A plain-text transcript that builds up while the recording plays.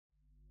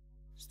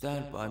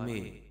Stand by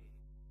me.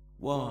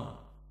 1,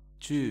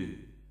 2,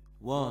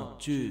 1,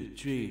 2,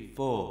 3,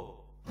 4.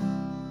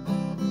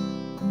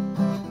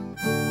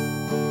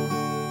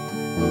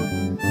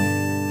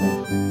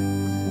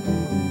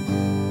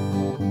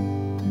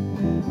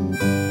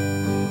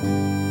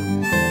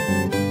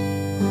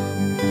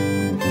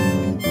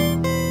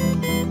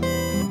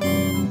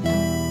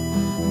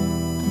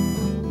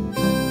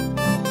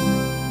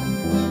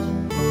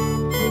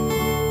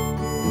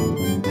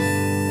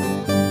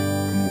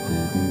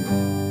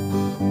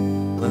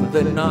 When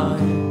the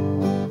night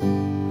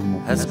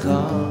has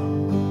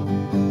come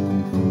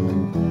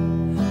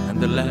and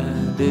the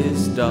land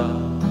is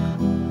dark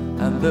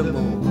and the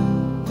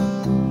moon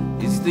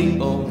is the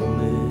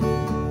only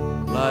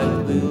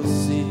light we'll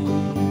see,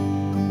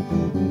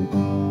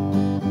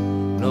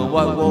 no,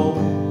 I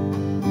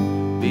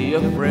won't be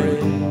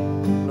afraid.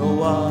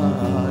 No,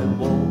 I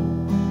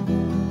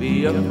won't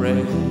be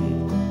afraid,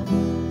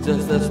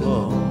 just as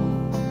long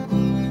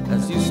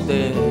as you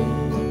stand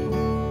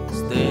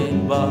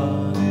by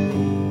me.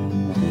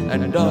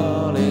 And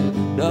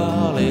darling,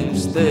 darling,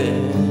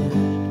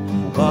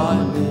 stand by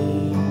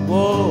me.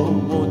 Whoa,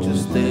 won't you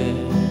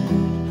stand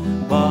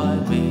by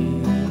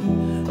me?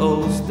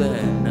 Oh,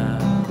 stand now.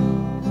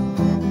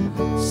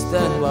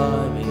 Stand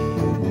by me,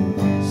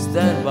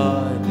 stand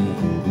by me.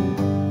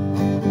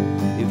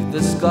 If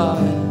the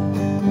sky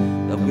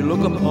that we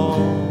look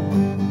upon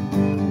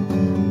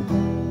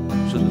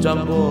should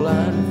tumble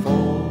and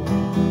fall,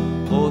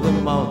 or the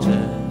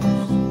mountains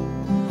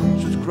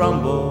should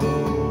crumble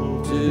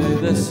to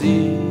the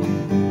sea,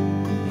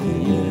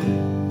 yeah,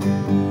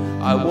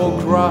 I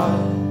won't cry,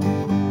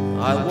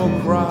 I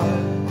won't cry.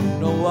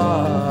 No,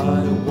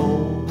 I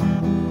won't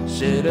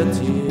shed a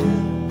tear,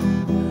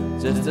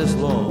 just as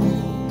long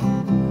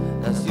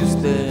as you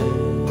stand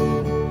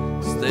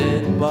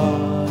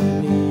by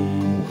me.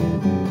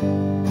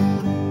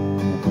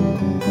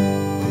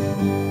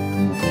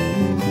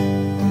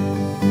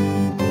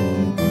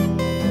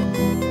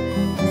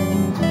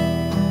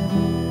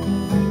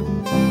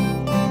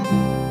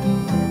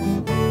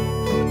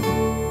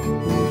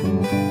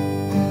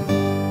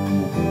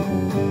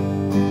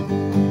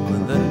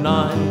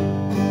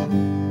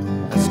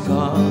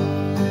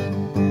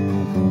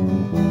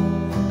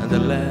 The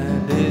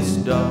land is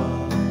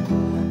dark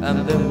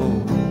and the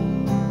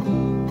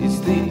moon is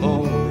the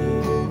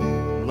only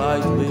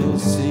light we'll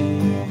see.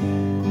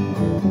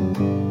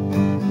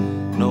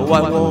 No,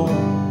 I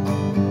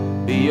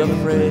won't be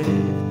afraid.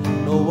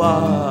 No,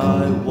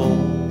 I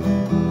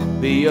won't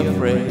be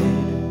afraid,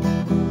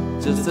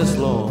 just as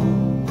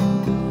long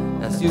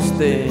as you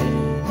stand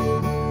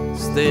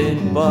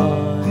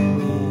by me.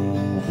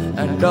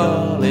 And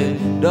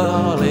darling,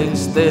 darling,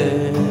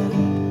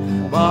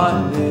 stand by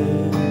me.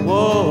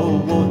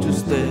 Whoa, won't you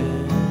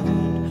stand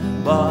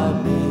by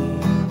me?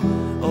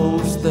 Oh,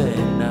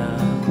 stand now.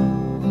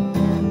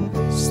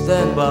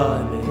 Stand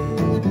by me,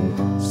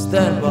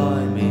 stand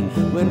by me.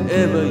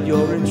 Whenever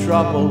you're in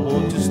trouble,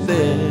 won't you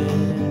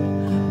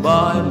stand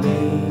by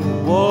me?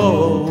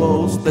 Whoa,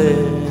 whoa,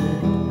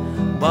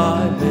 stand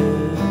by me.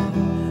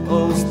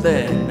 Oh,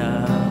 stand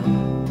now.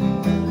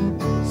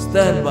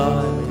 Stand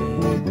by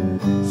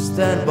me,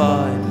 stand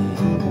by me.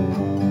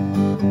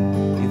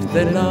 If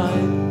the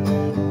night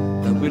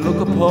we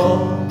look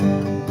upon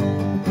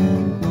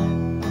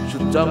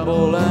should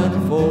tumble and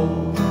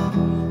fall,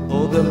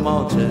 or the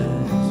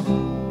mountains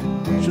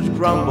should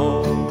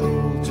crumble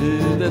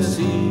to the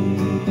sea,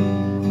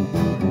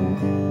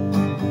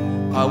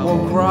 I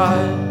won't cry,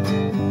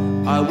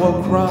 I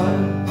won't cry.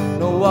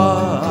 No,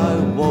 I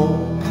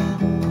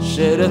won't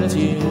shed a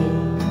tear,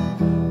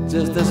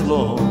 just as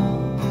long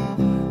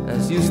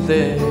as you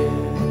stand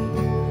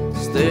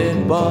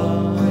by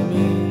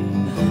me.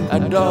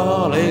 And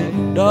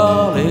darling,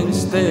 darling,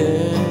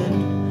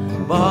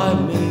 stand by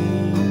me.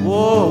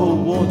 Whoa,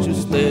 won't you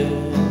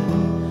stand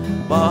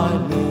by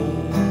me?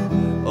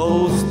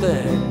 Oh,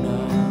 stand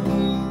now.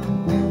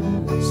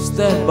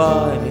 Stand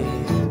by me,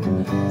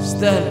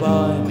 stand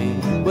by me.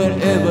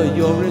 Whenever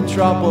you're in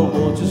trouble,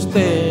 won't you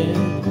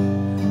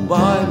stand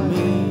by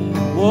me?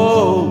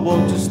 Whoa,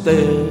 won't you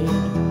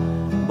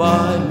stand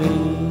by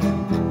me?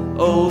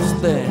 Oh,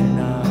 stand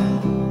now.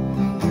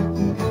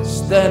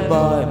 Stand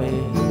by me,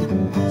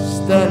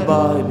 stand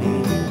by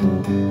me.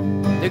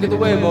 Take it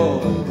away,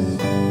 boys.